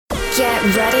Get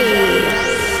ready.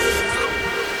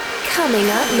 Coming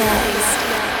up next.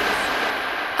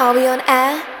 Are we on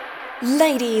air?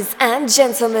 Ladies and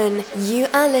gentlemen, you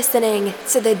are listening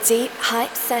to the Deep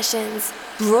Hype Sessions,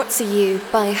 brought to you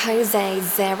by Jose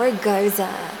Zaragoza.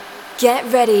 Get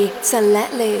ready to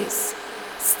let loose.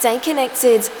 Stay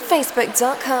connected,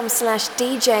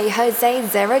 facebook.com/DJ Jose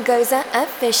Zaragoza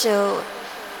official.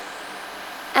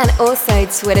 And also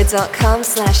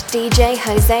twitter.com/DJ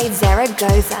Jose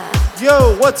Zaragoza.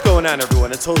 Yo, what's going on,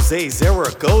 everyone? It's Jose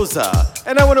Zaragoza,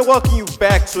 and I want to welcome you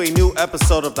back to a new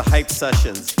episode of the Hype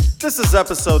Sessions. This is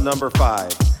episode number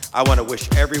 5. I want to wish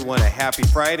everyone a happy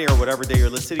Friday or whatever day you're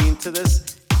listening to this.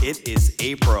 It is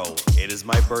April. It is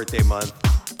my birthday month.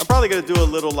 I'm probably going to do a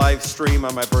little live stream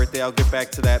on my birthday. I'll get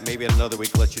back to that maybe in another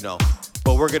week, let you know.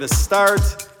 But we're going to start.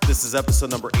 This is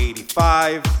episode number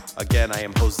 85. Again, I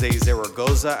am Jose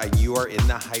Zaragoza, and you are in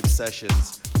the Hype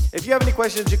Sessions. If you have any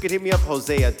questions, you can hit me up,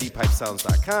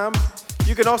 jose@deephypesounds.com.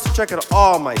 You can also check out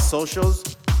all my socials.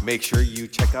 Make sure you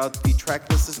check out the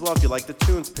track list as well. If you like the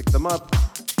tunes, pick them up.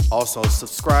 Also,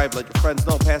 subscribe, let your friends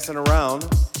know, pass it around.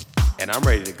 And I'm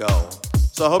ready to go.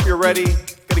 So I hope you're ready.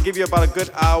 Gonna give you about a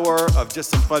good hour of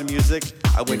just some fun music.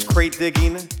 I went crate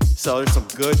digging, so there's some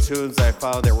good tunes I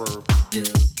found that were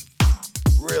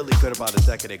really good about a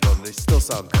decade ago, and they still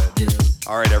sound good.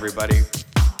 All right, everybody.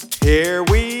 Here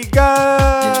we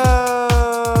go.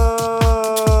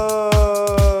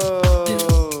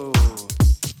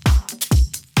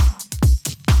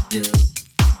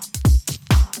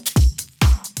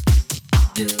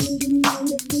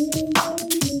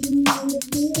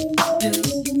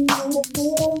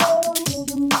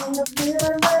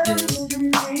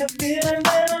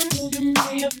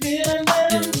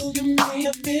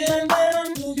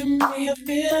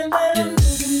 Feeling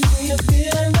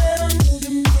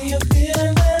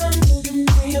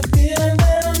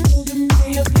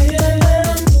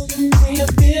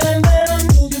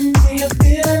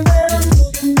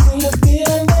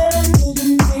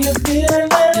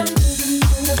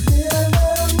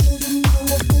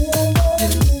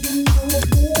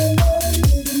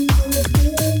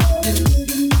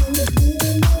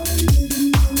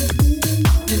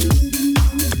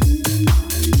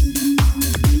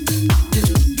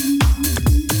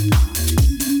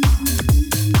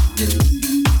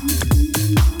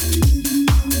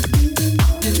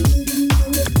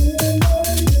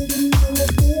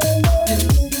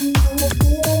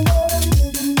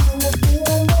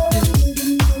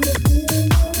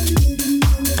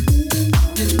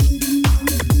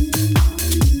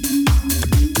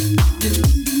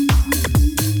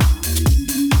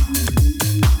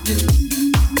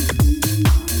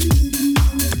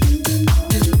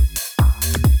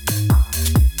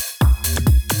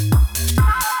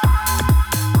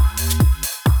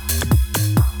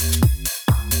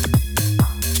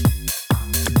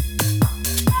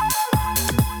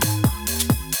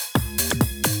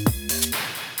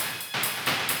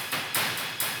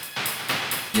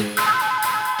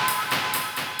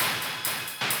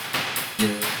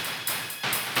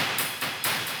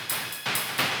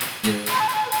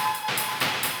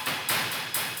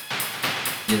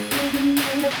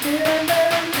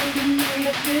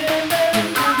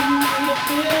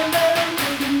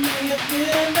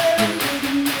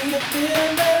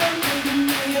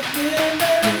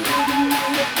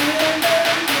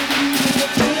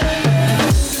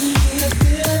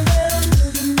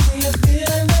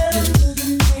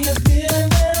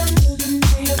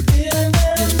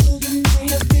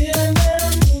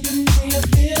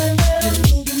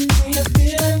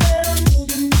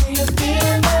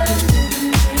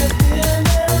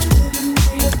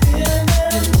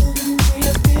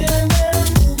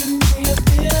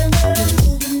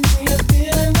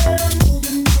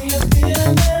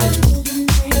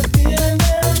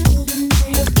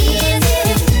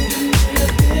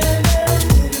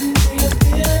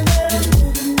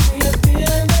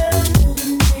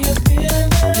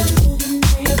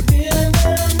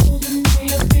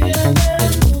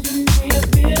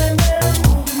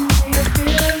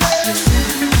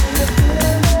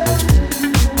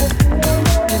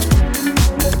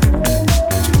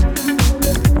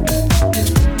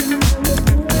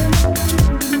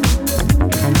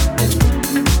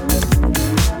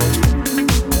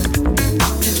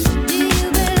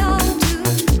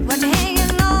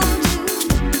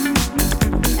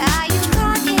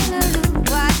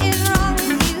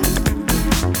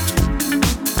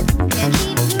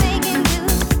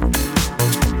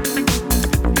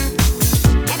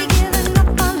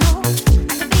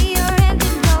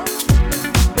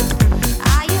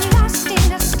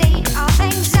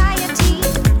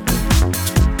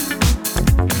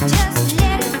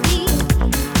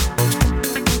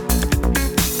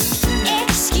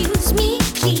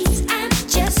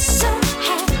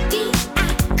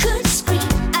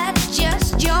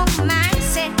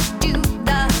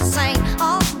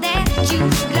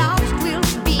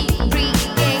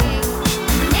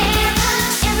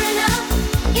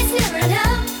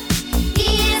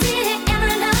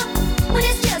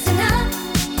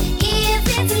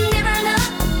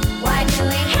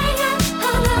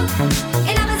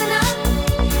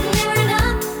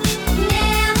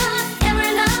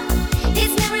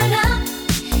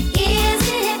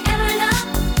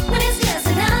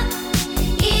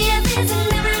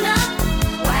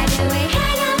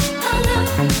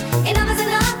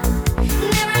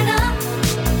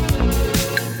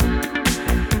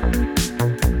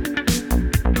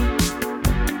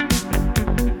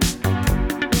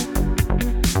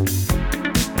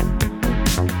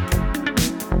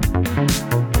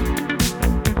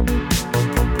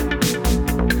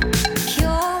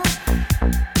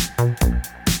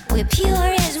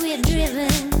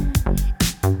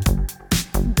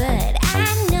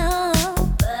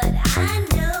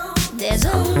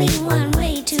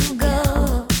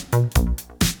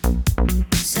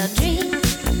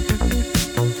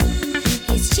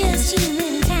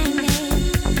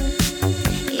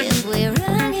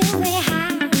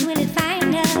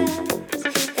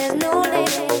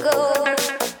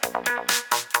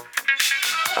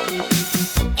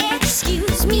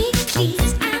Excuse me,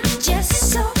 please, I'm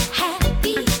just so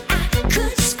happy I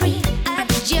could scream.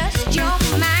 Adjust your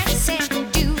mindset,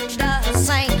 do the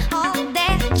same. All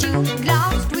that you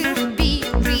lost will be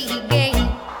regained.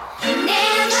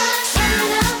 Never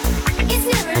enough, it's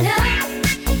never enough.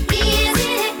 Is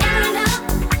it ever enough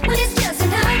when it's just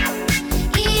enough?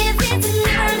 If it's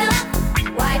never enough,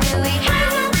 why do we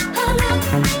have enough?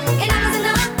 Enough is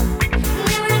enough,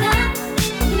 never enough.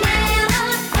 Never,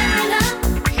 ever enough,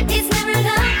 it's never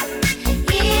enough.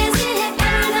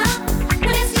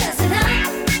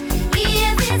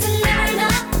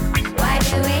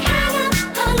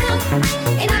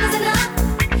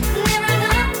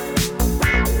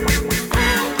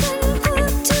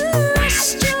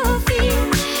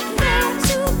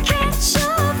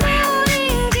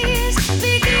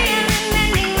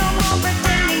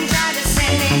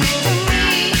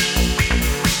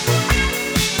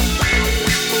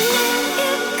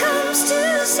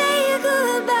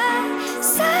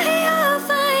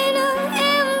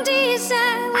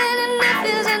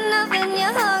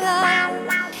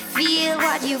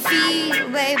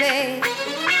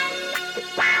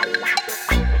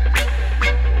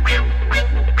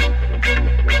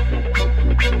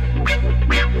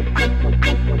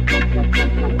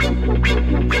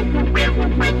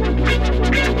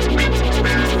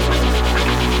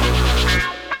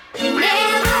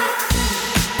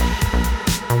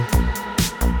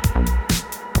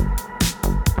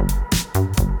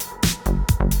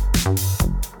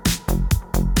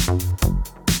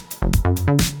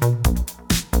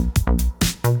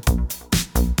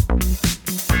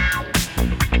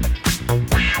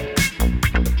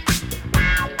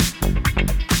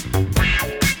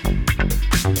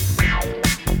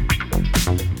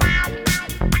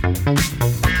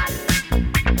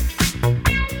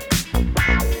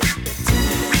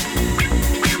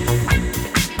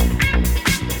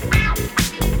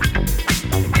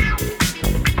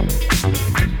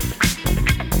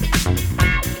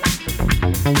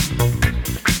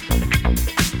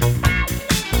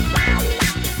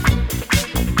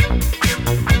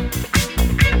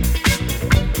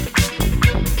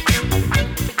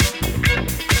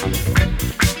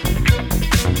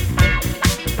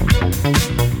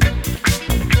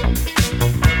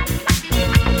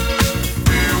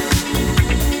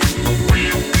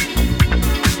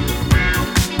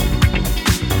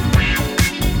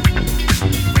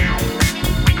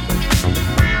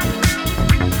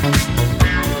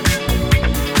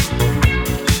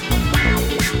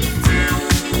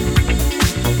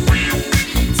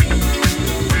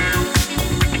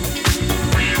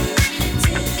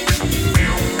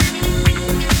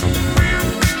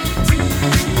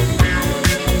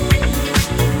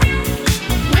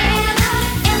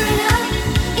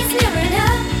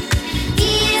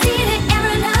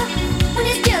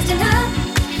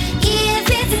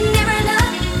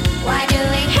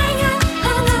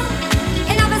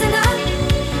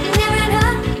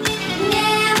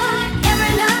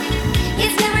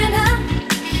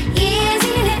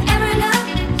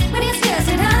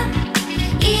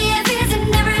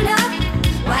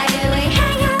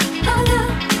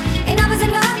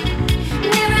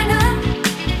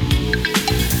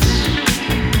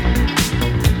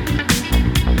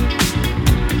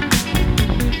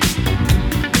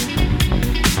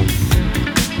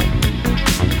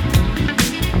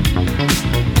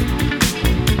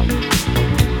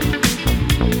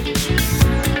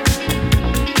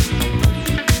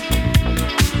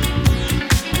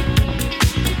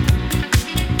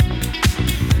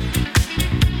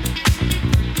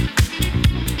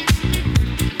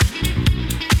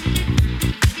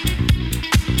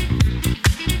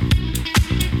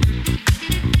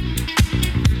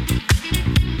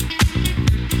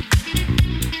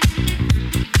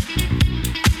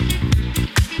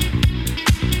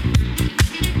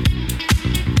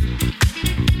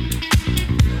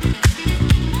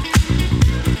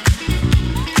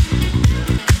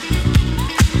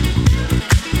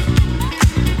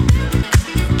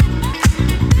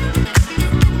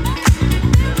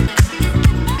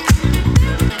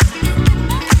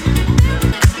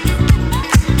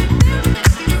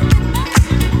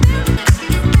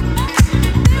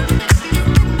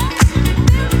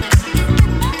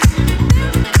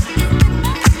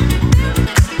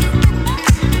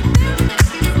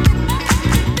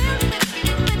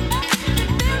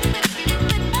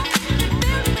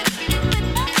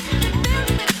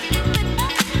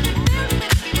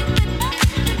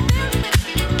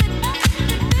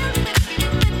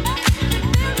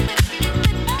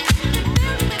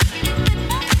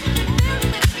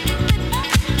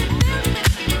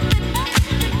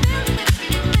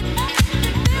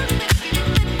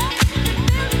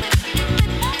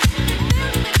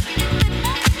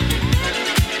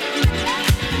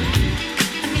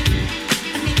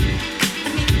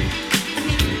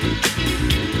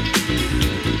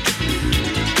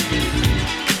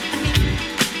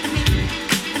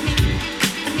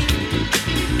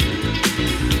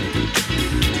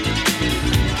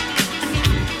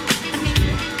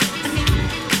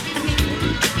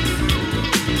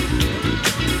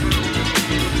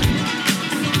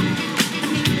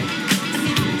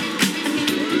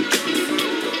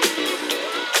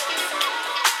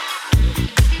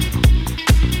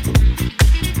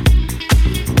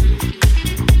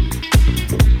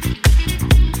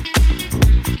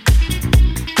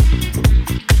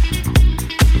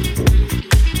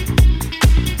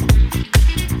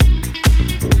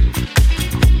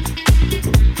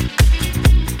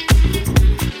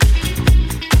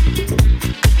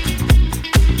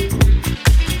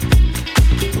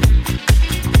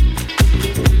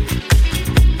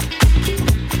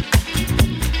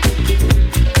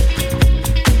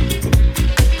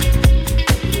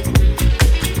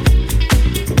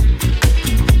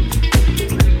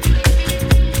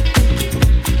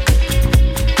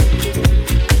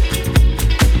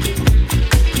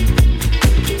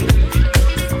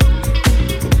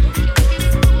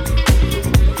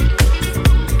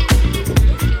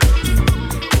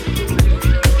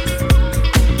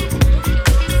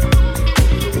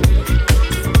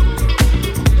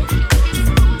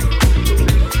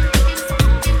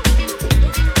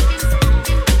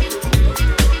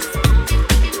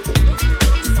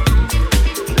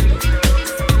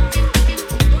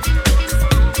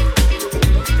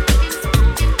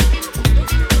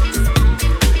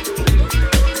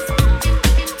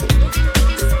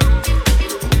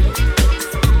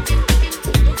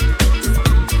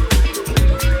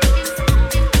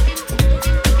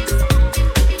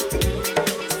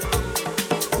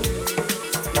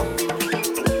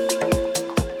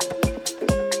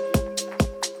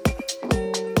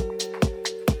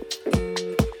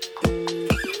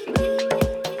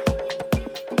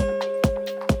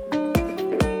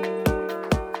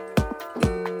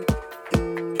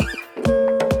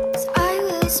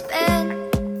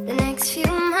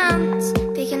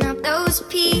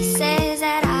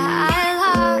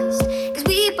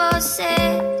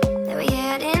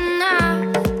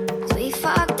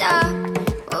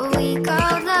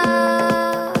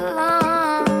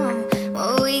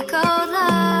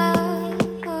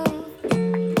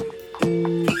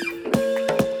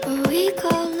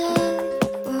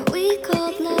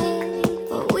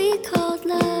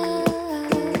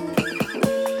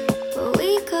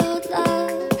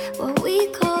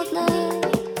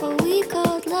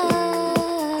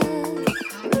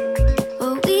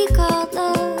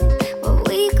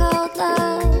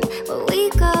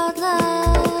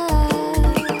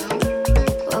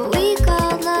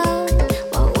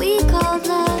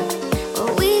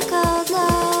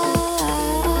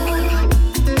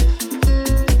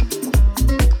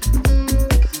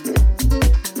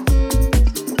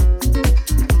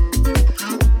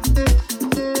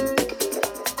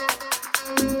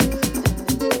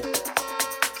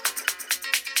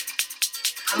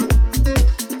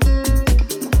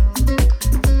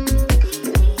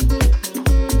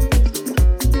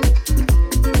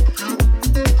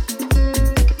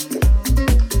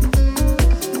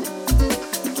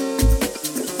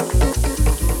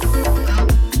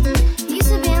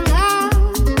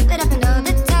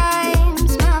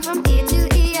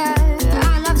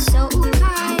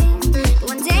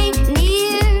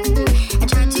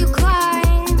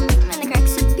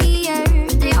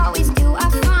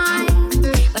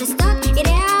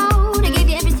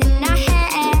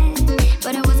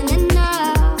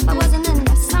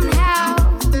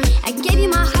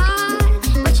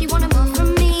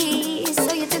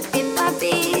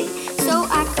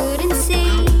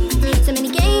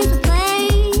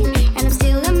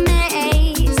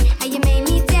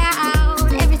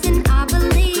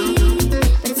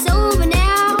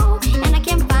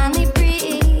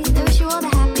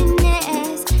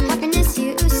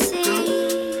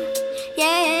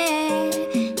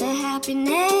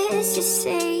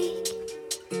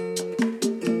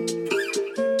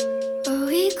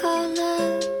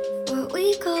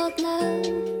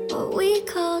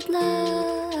 called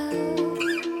love,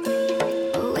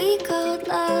 what we called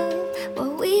love,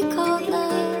 what we called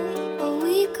love, what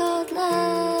we called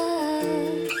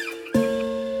love.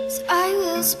 So I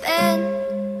will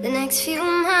spend the next few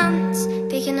months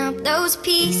picking up those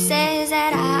pieces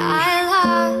that I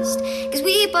lost. Cause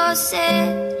we both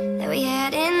said that we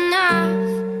had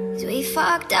enough, cause we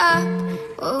fucked up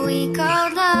what we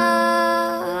called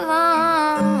love,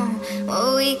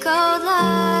 what we called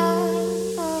love,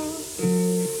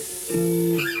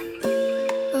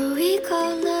 what we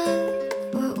called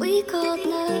love, what we called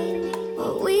love,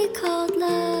 what we called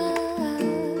love,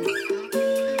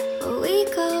 what we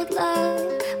called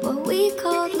love, what we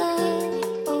called love,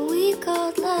 what we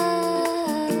called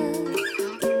love,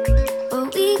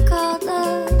 what we called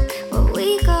love, what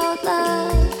we called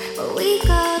love, what we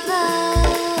called love.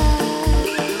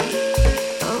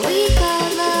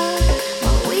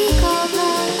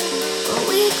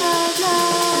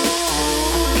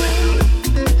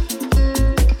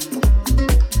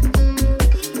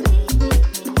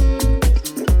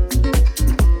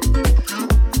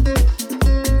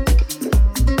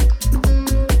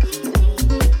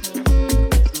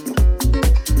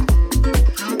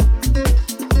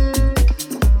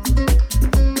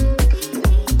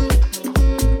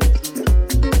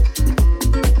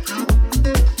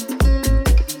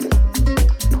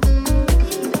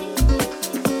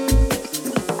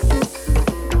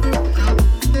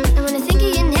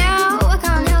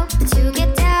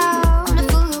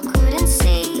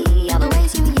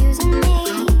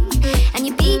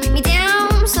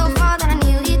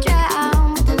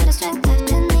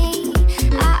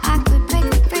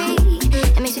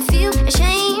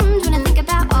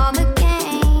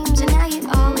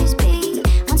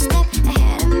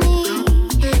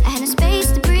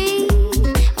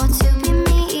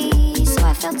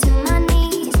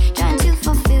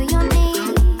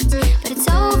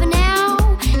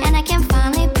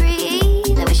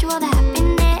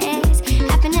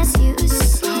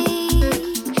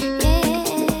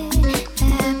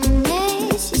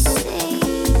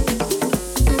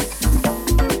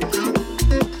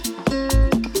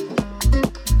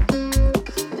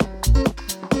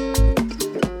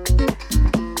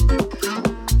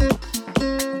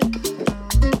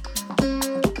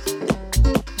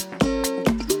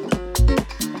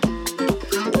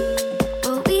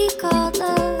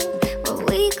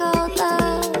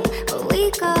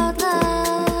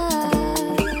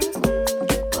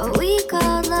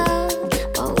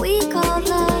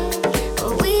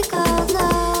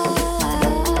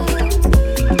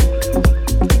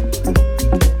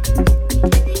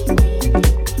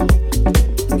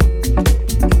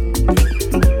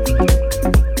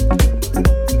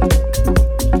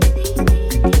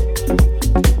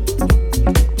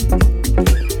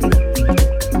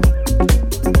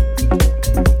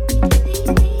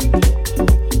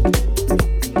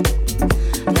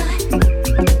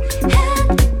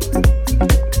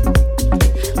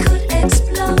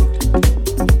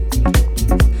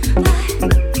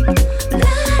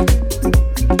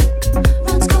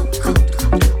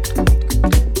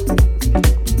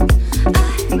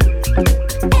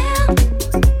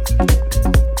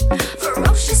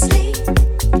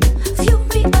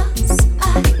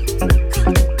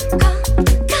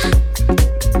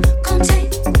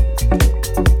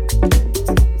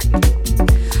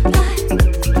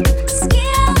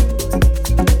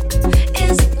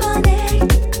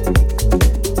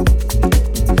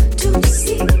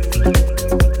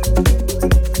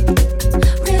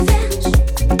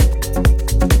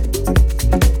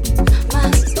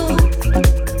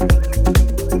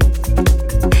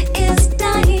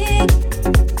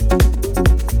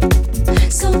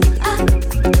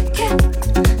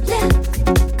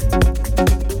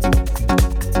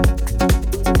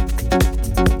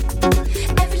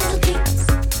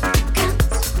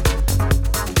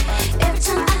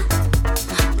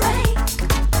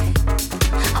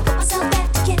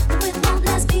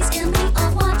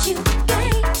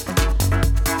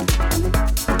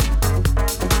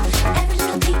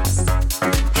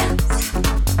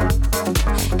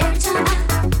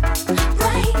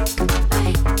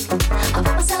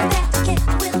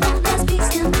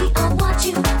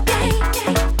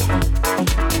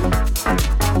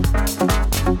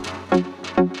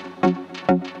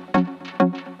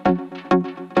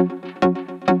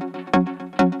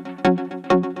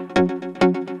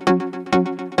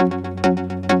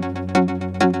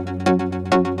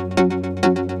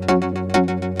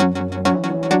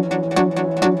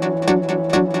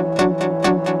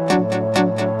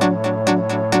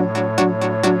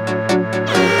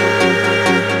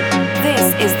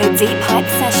 Deep Hype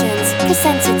Sessions,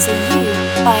 presented to you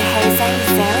by Jose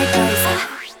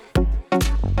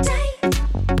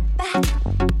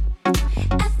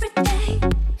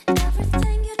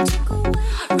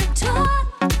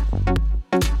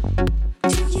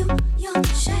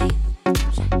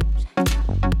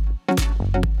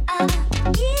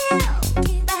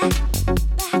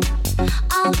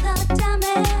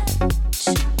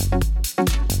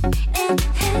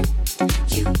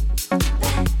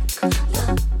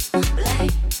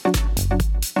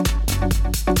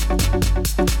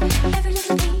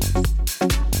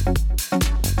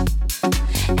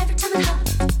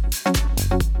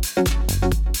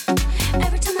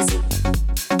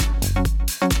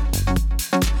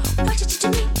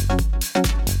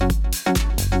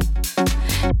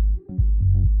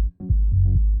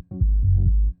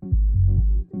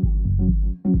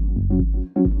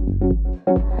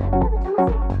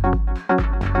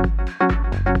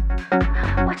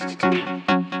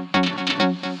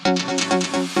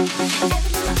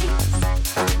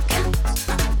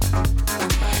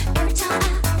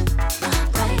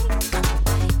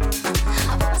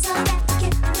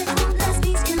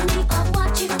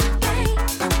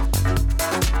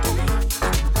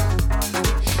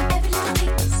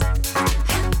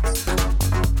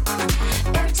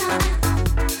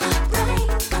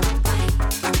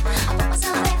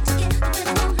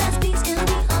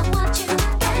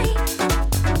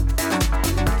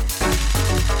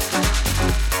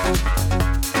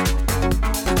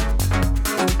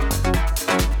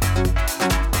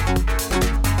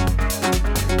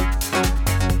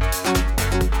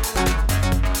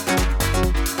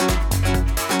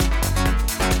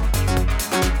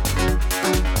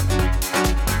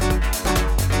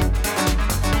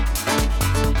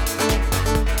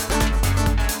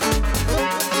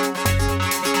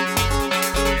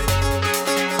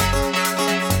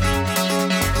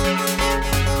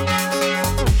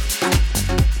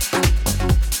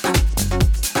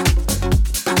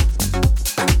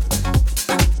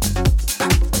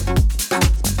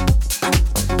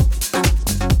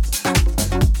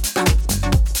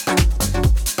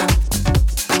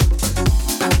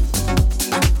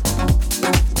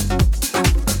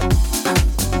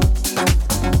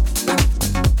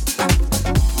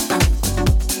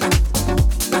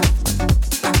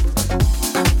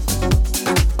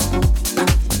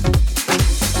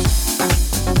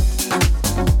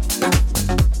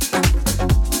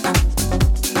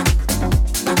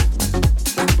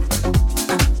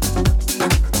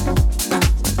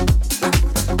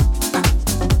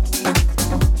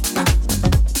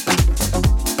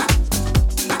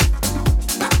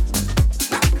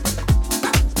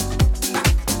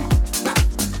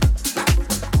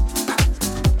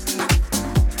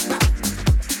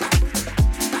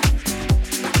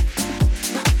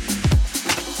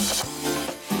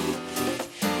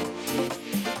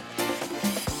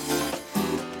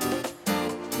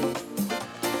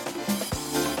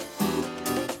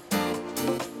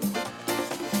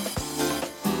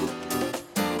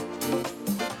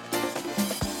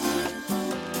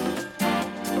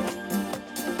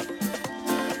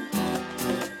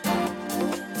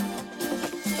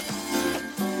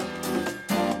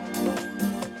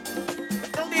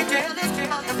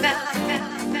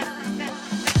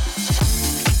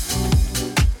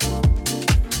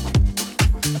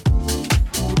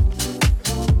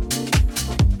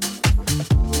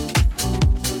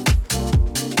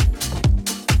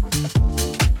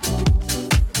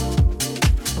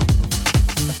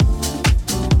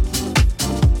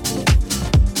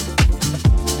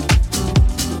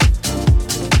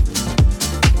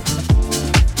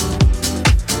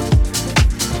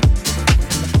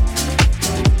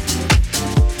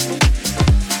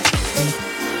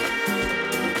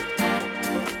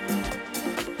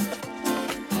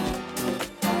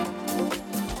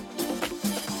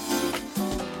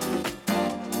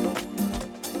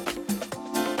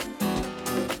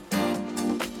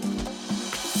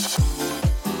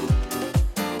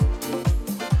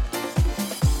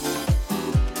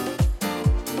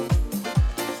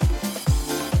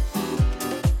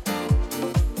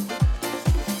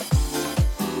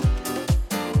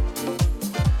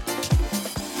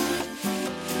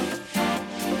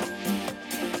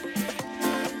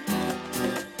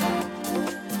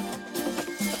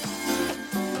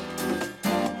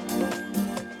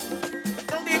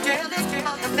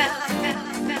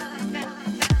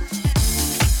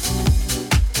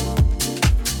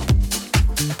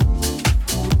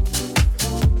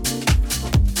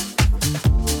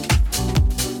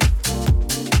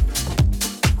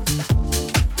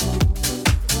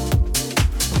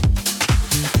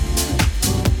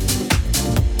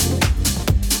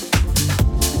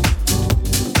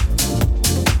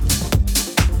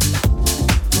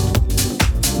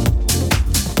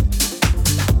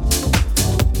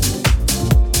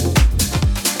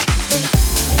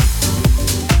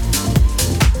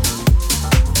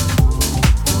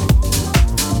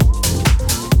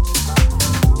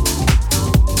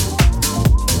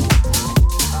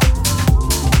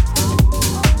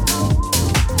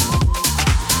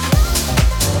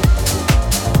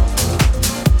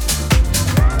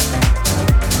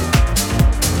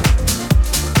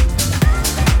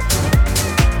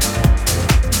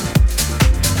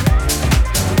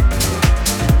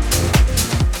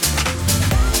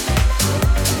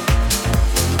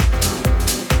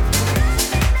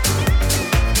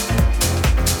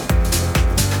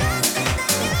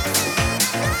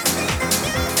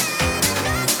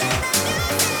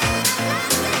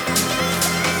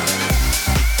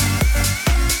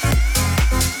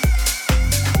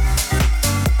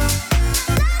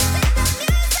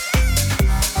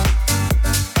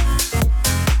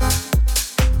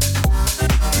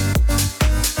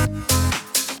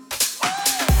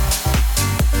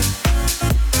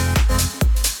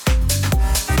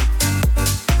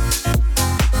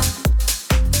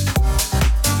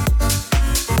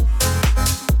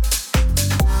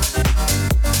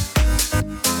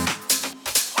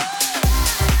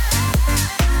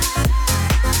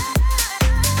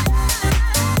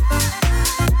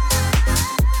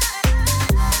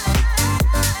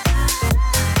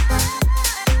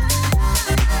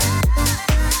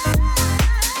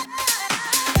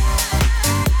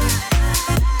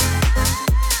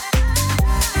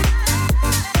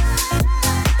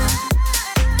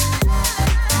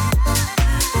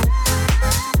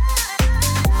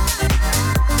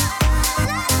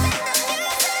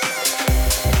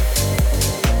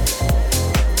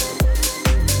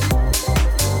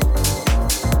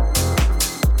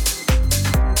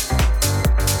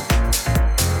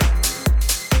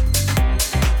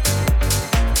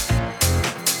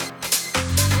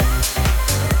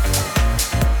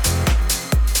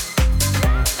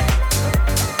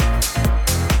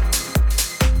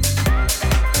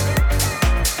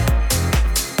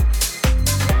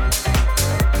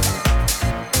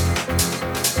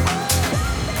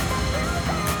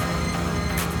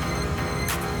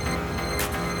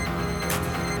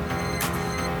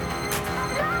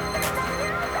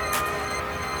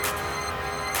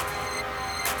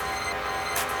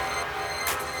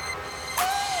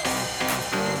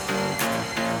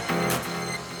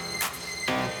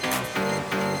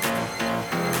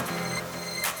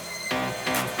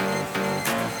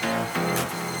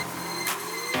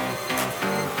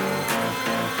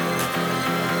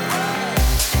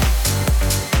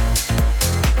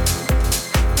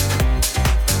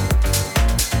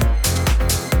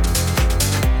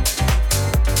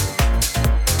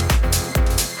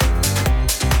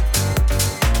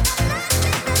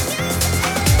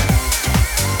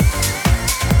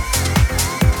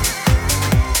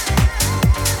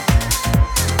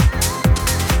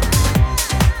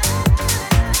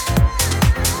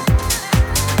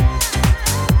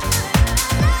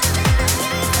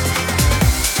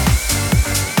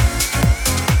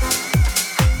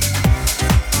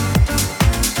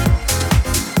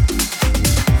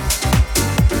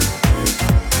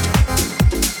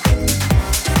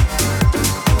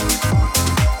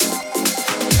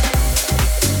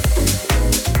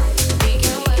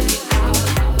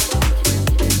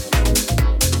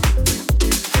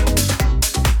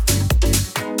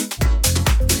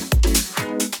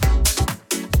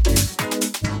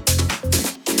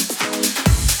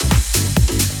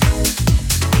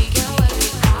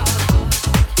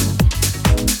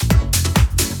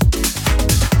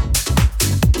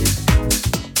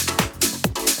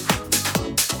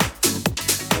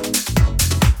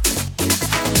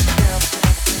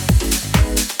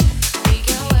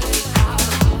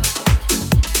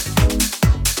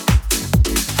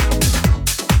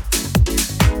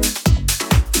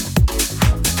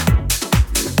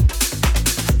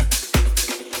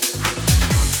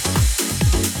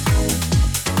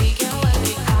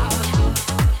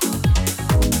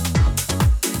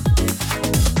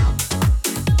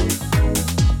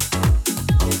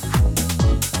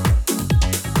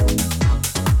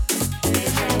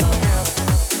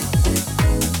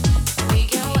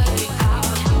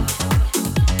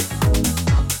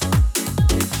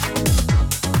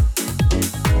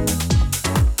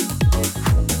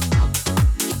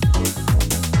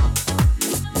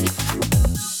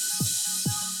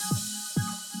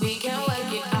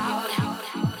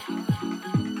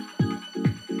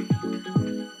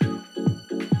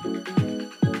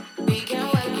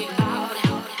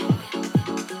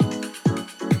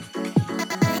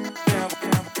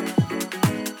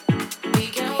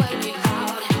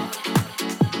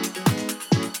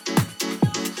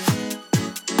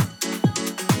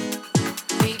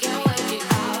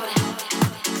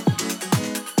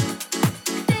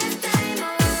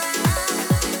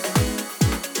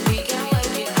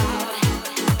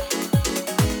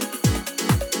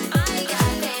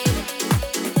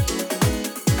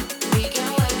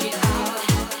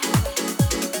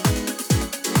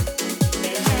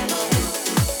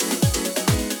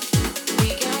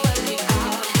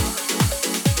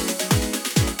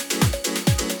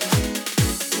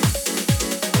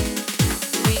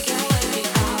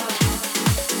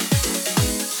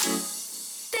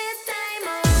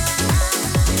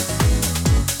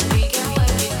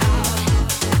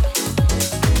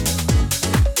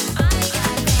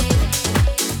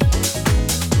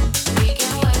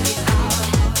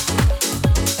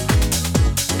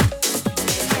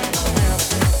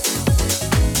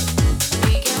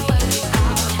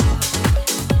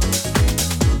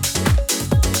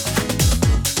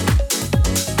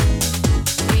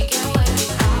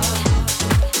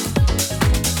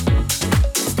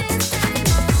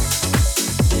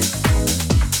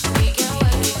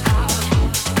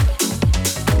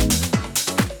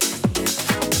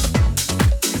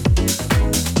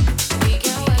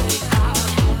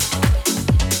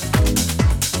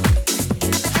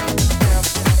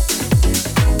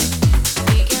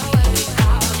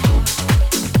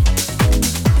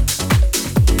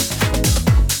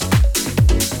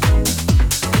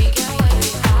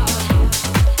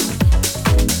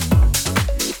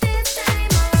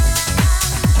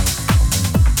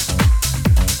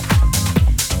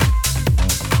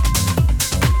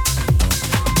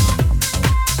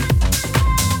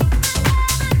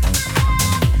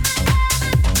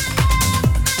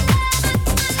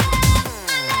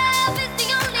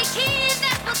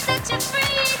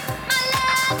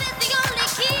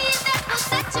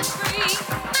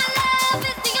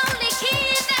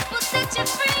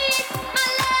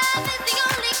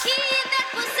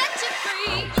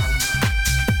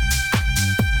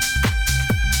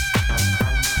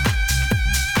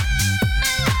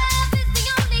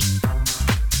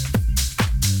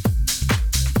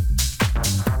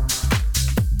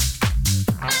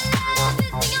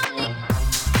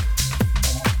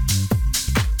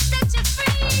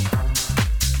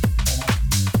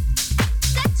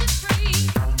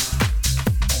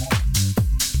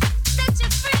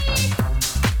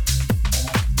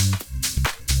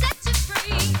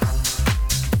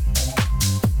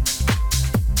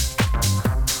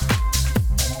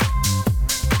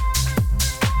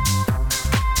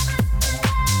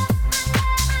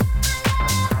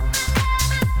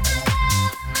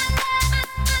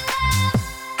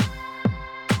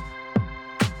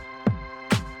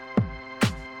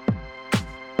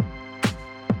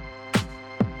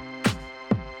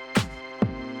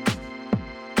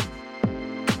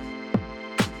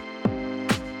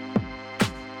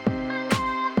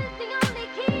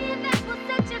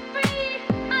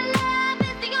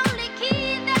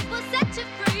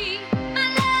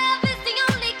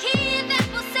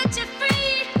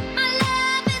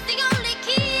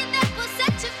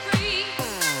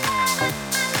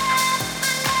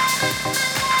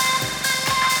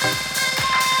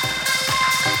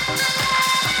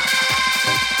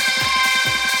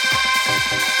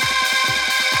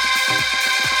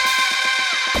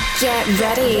get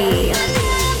ready.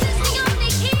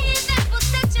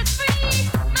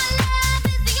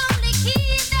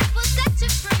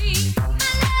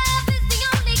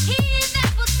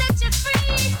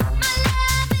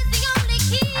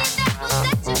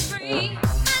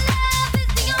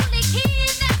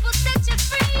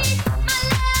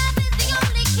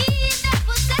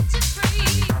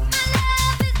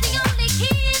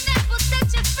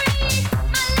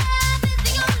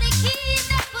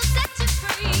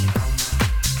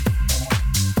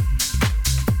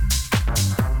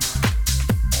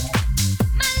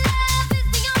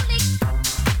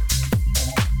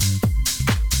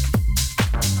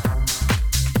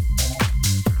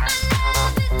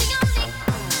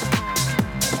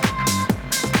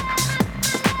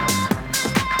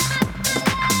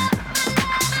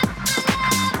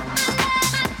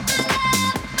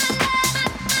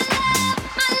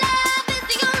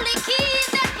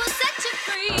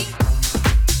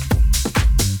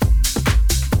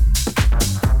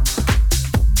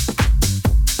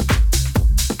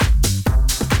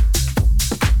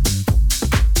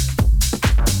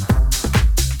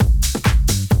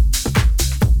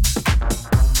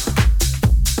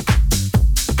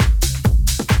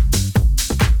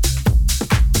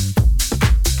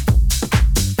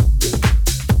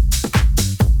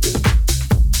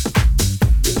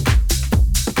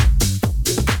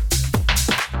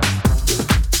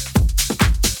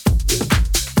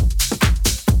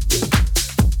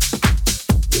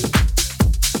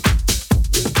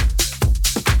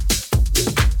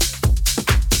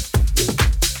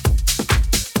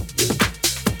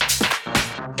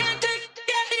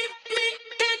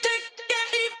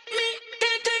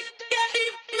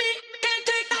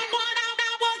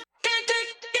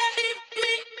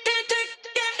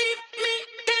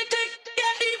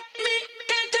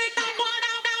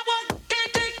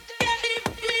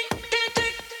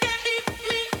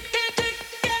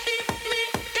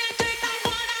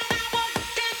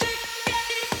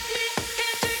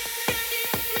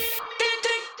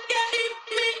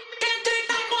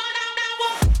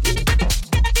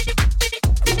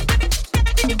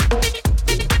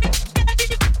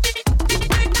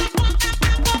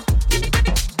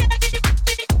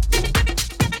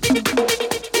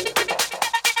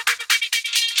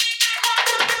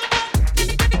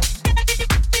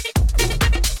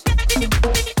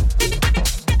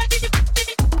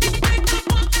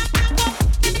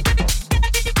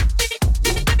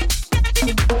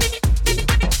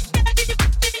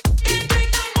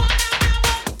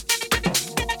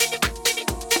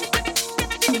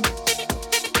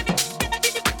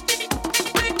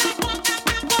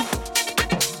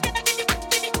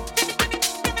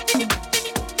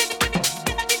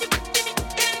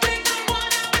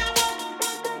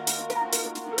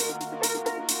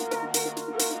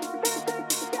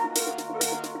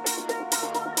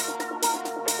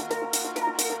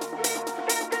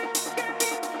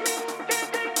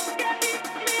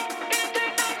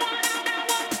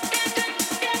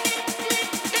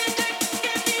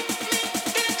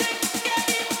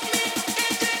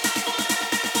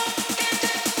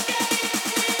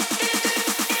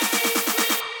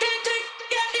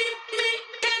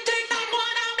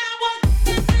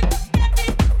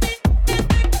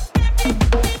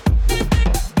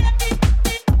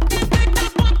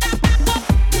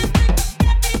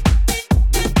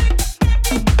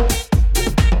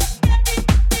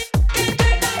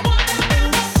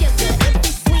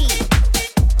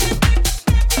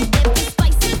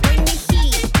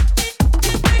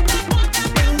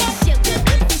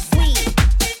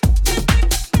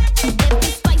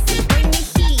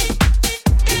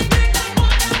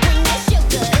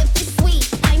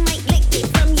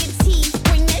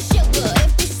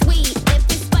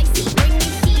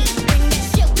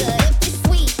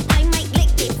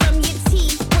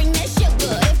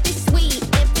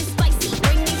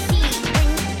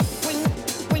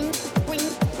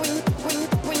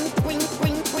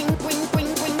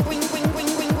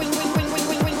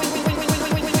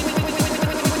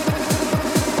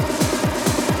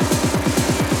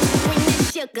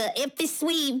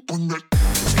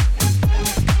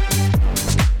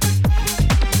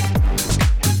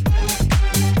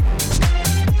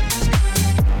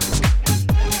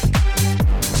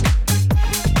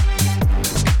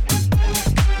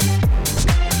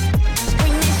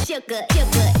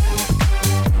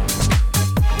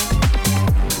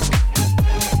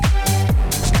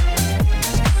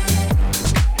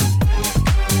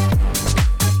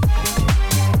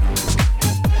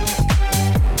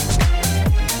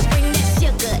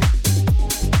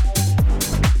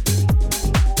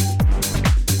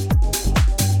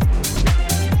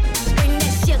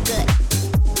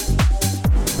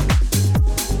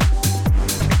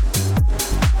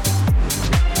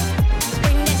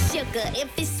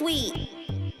 if it's sweet.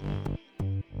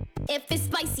 If it's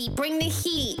spicy, bring the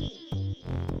heat.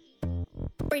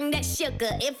 Bring that sugar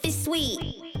if it's sweet.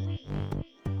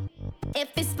 If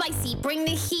it's spicy, bring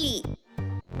the heat.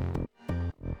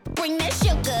 Bring that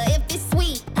sugar if it's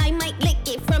sweet. I might lick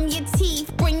it from your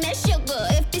teeth. Bring that sugar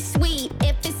if it's sweet.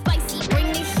 If it's spicy, bring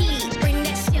the heat. Bring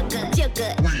that sugar,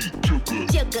 sugar,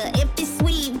 sugar. If it's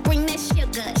sweet, bring that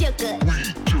sugar, sugar,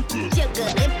 sugar.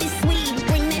 If it's sweet,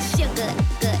 bring that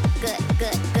sugar. Good, good,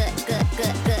 good, good, good,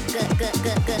 good, good, good, good, good,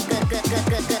 good, good,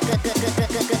 good, good, good, good,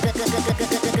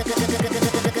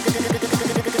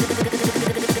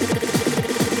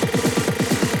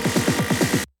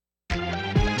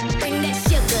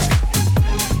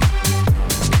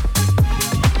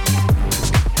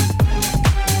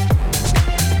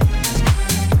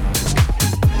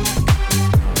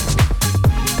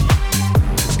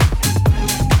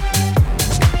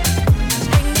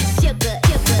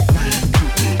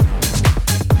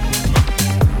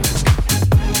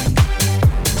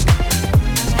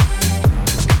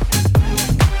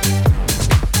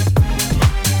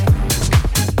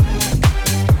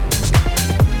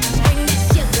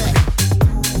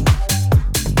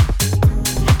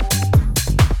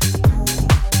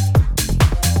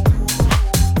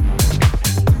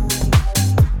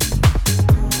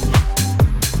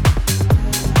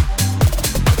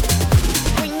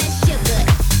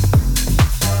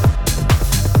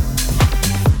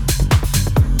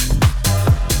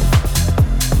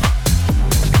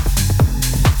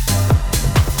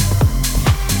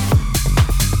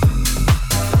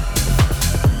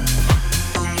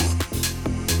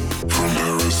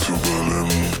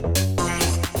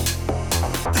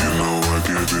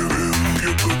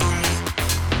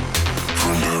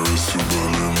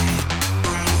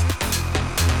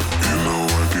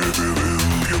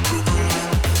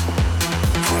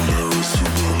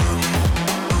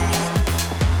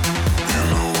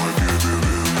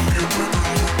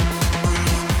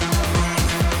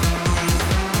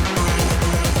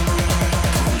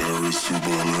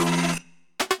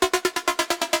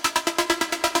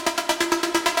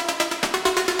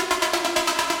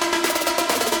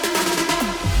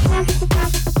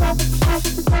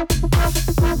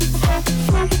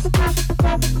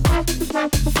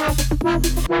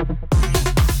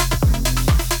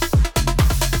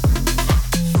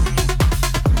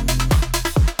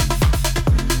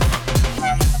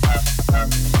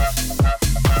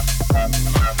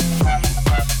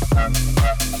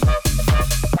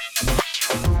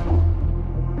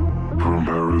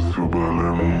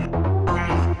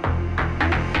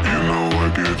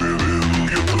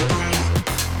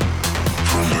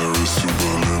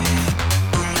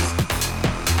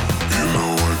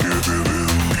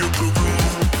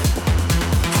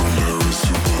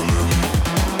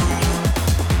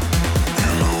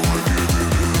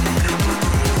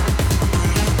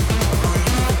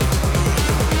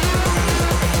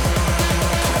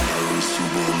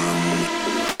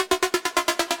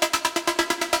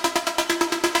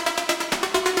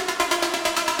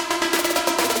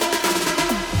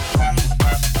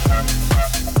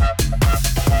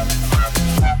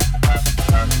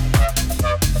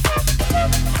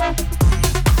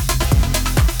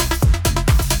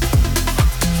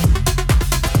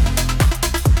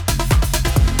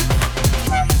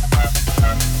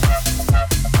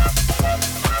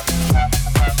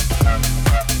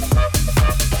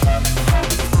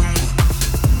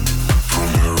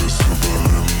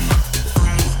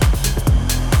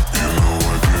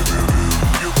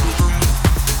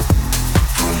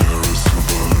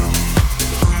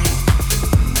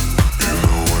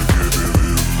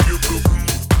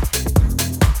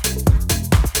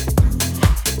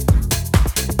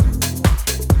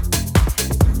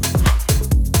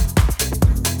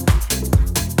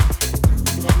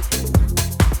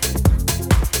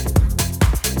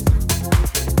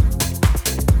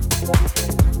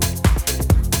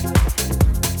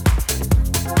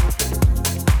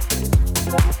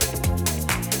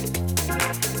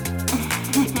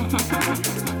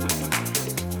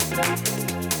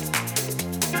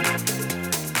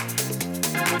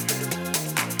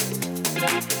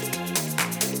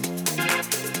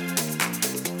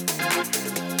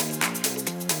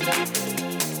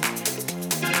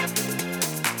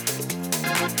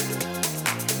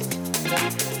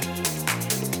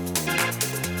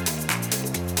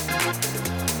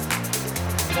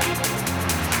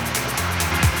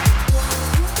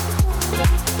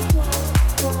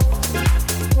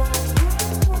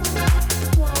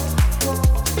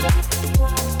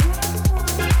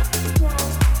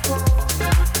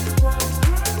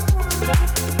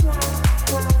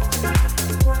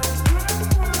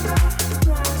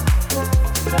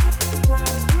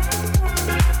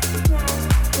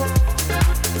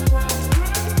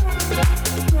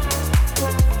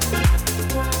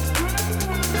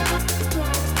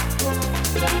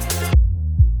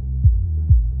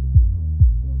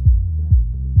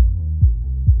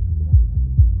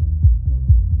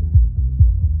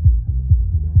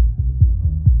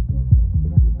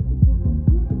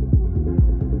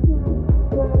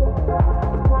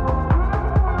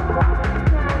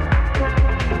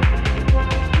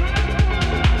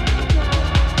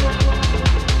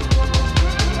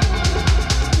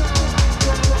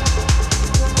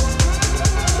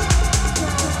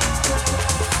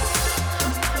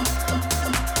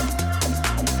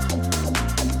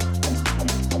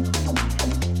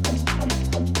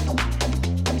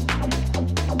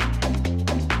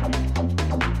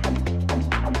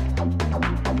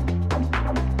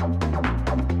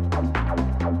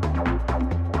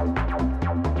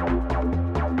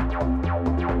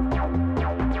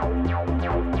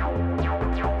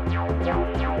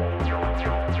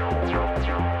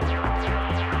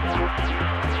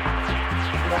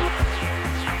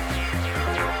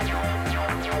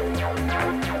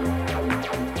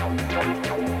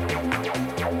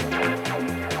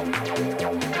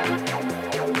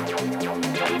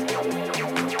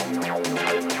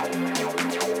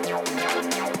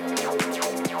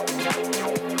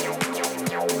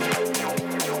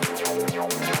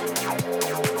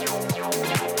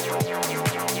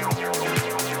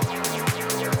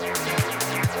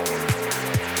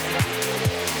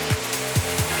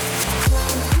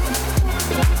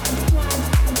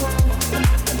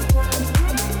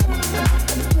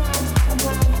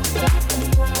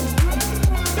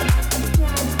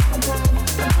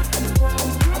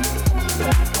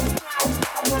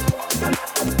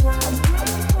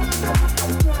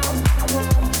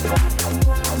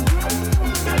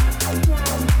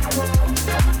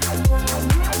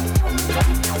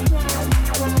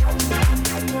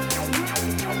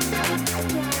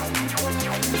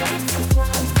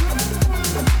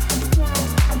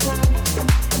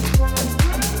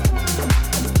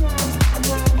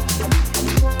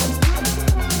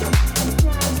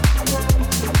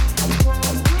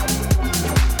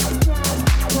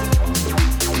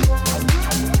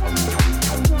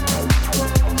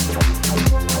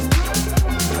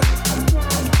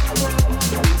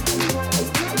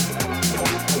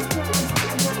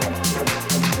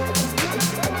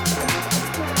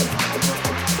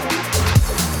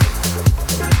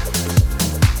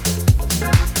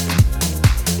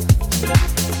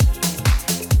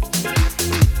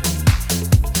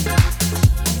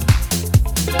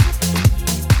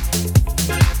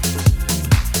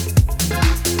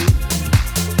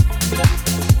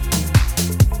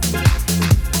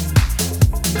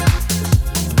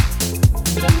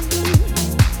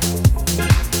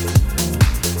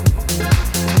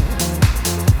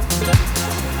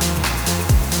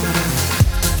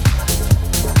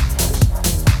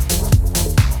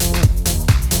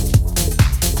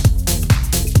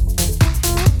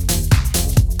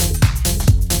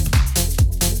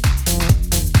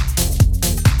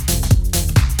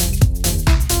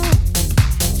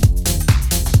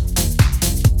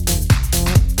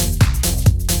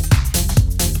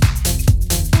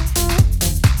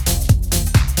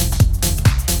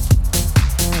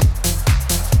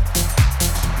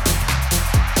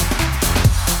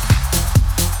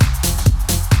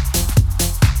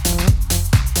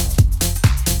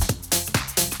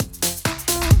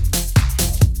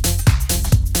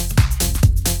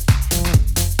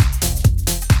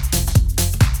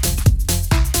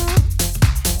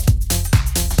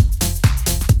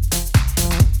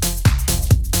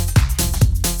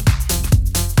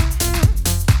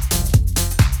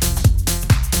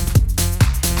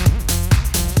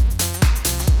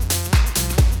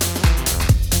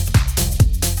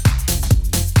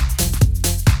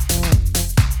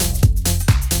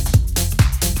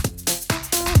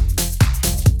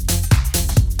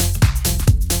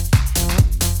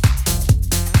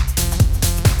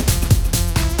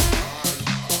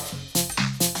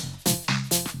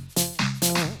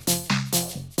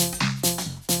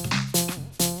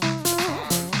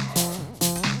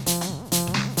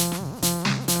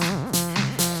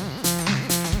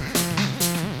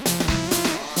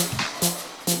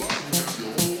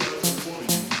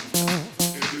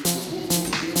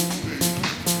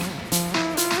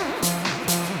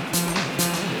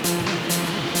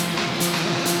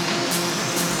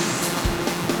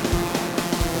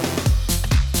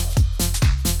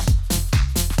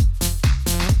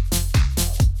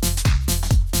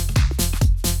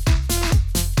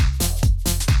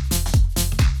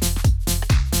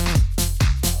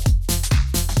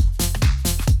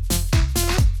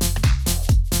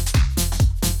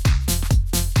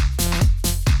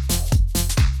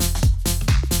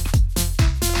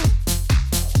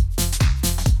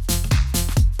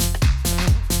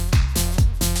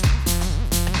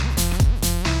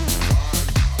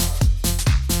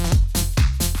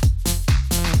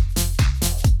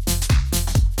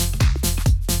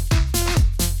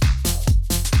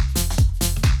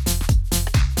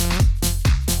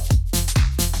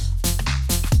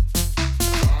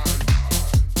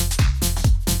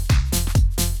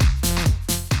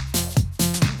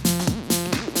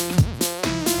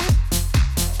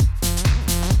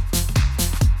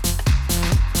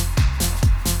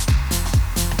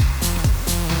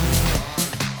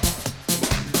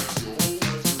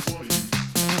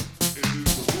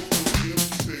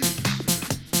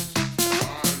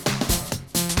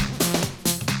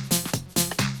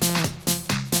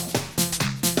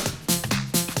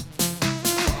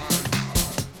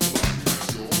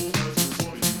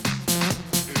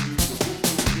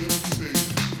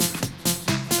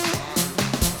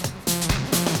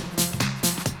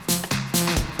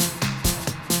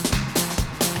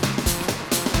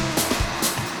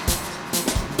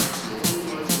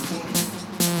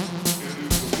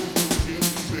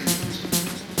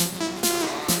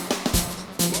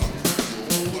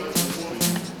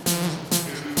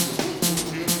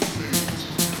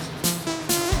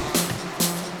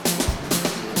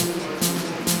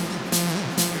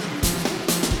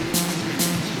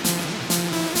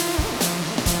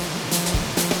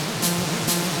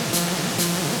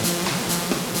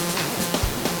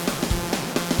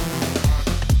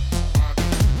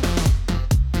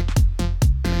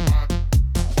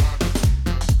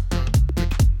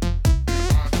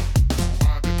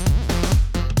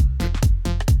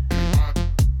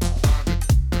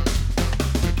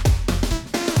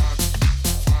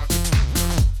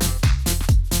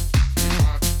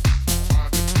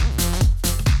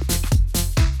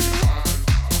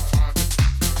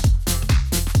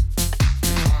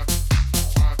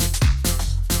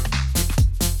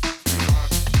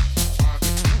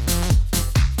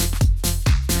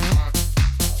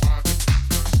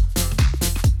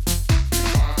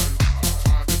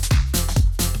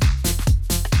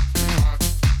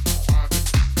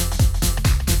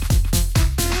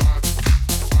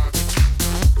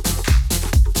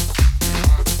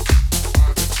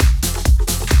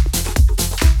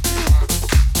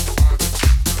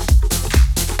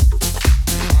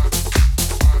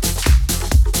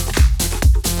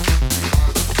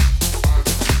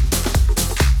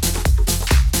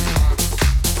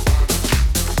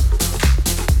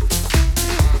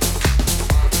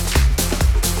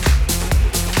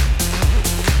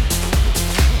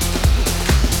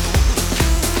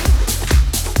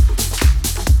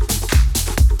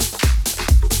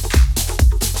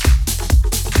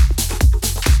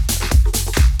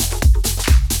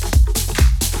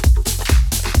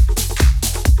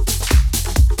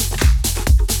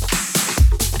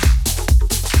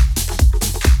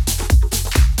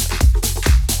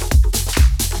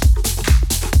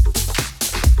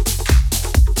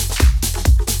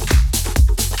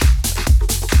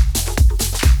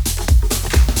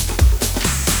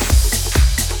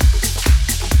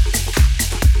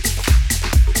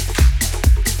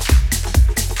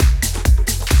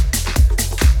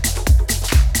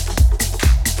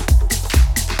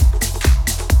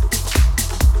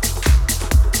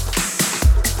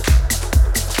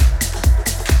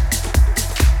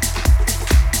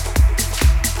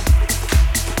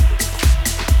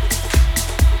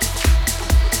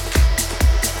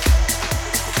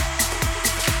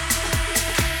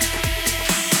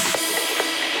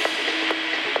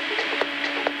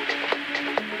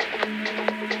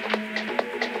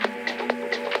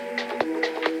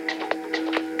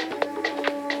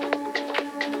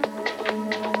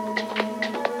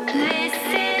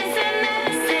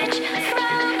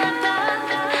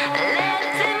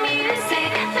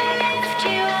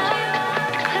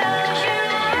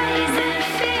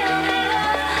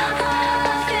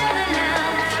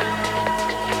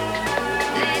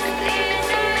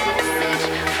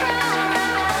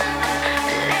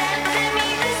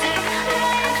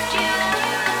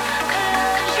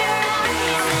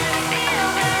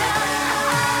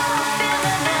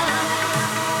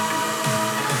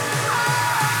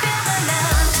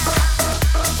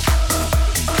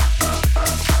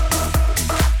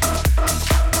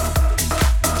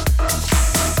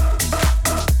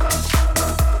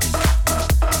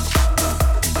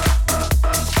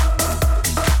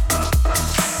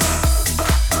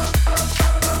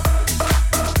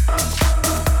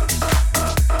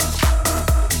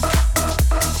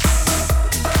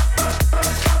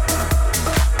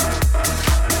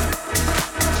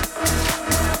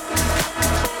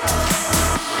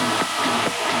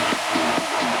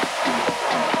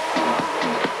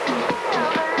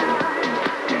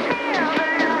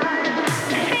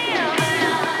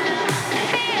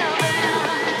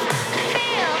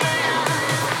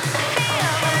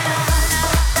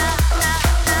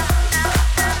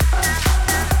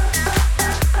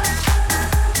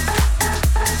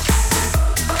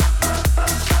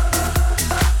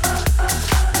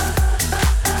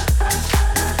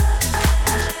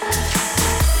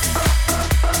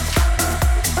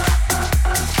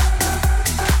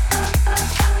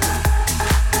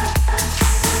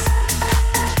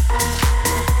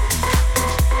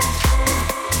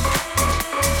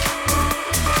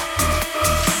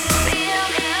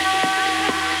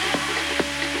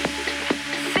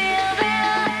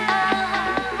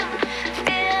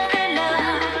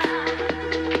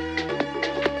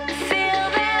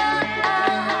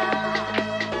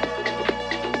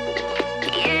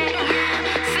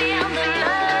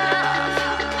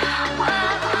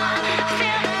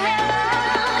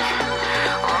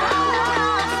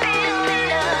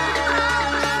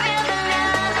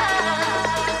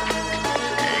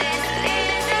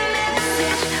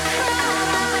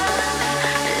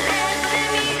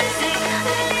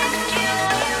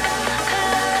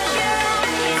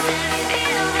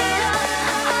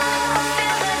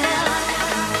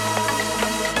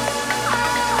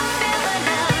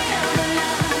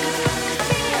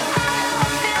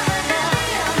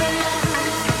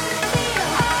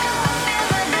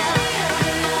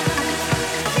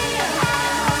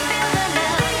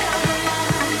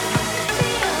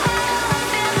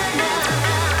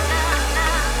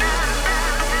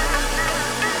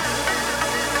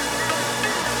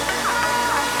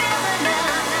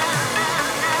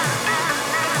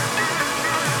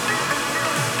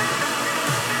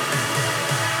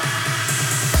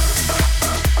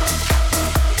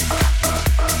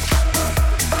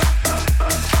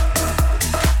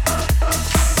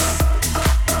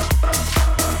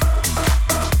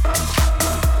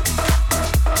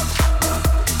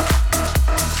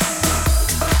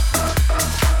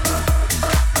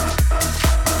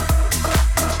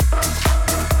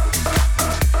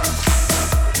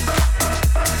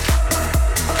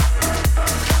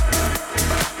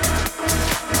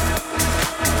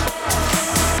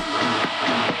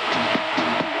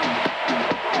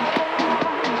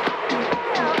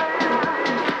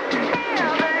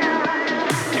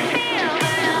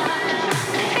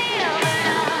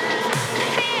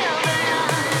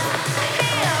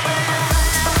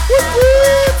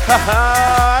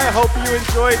 I hope you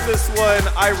enjoyed this one.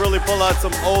 I really pull out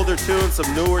some older tunes,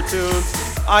 some newer tunes.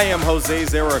 I am Jose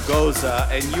Zaragoza,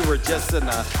 and you were just in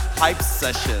the Hype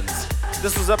Sessions.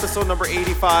 This was episode number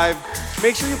 85.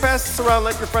 Make sure you pass this around.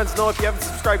 Let your friends know. If you haven't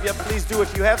subscribed yet, please do.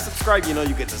 If you have subscribed, you know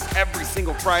you get this every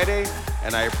single Friday,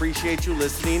 and I appreciate you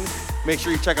listening. Make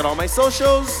sure you check out all my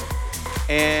socials.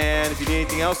 And if you need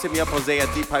anything else, hit me up, Jose at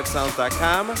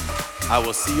deephypesounds.com. I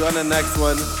will see you on the next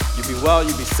one. You be well,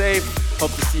 you be safe.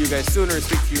 Hope to see you guys sooner and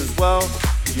speak to you as well.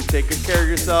 You take good care of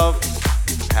yourself.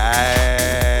 Peace.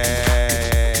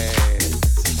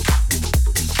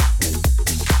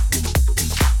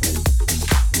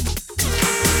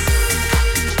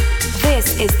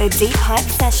 This is the Deep Hype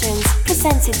Sessions,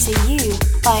 presented to you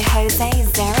by Jose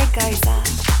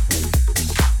Zaragoza.